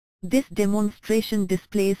This demonstration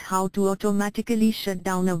displays how to automatically shut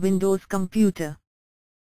down a Windows computer.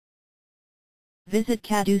 Visit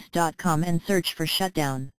caduce.com and search for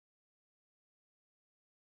Shutdown.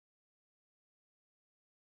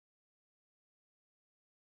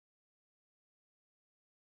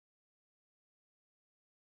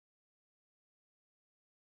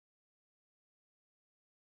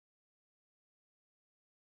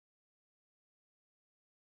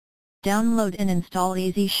 Download and install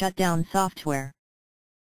Easy Shutdown software.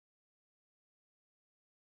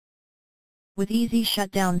 With Easy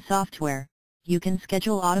Shutdown software, you can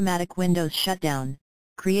schedule automatic Windows shutdown,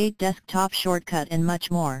 create desktop shortcut and much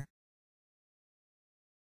more.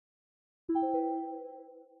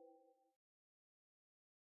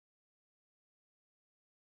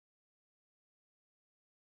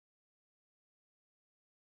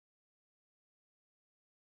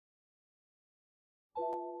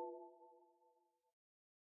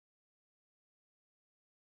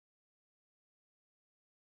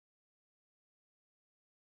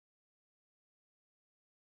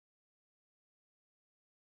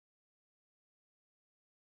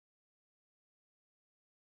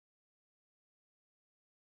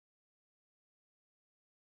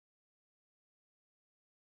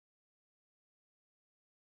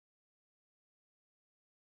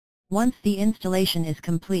 Once the installation is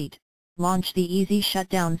complete, launch the Easy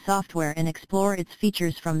Shutdown software and explore its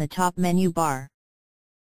features from the top menu bar.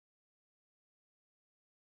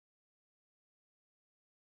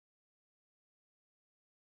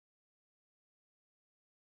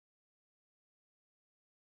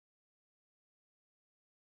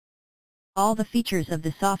 All the features of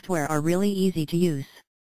the software are really easy to use.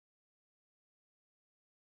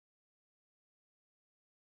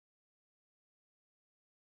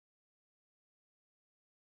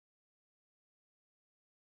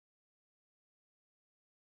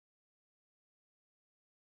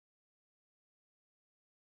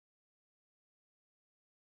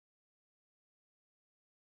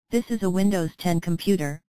 This is a Windows 10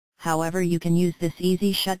 computer, however you can use this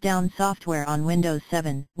Easy Shutdown software on Windows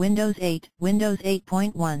 7, Windows 8, Windows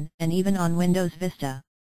 8.1, and even on Windows Vista.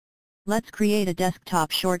 Let's create a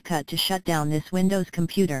desktop shortcut to shut down this Windows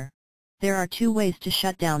computer. There are two ways to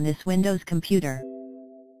shut down this Windows computer.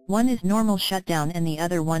 One is normal shutdown and the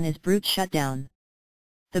other one is brute shutdown.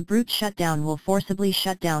 The brute shutdown will forcibly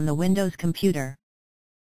shut down the Windows computer.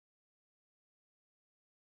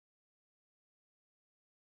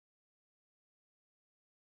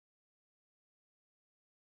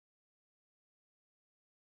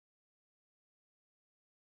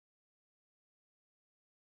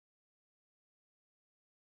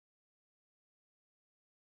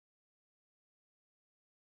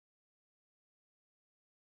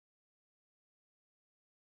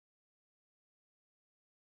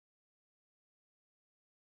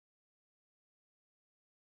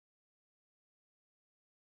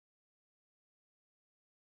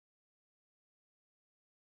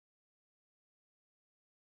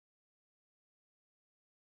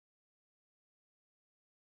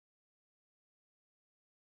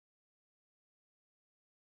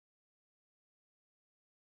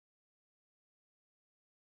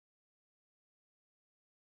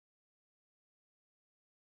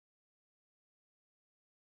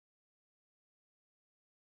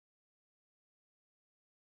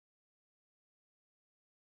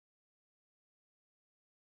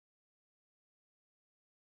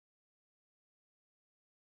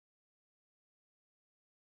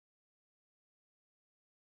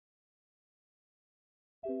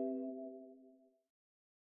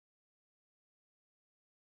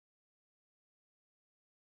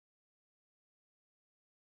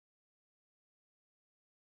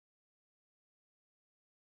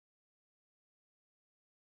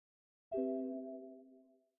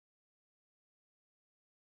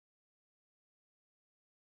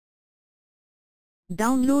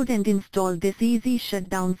 Download and install this Easy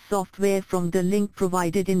Shutdown software from the link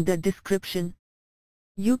provided in the description.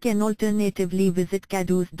 You can alternatively visit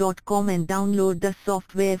caduce.com and download the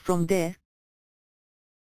software from there.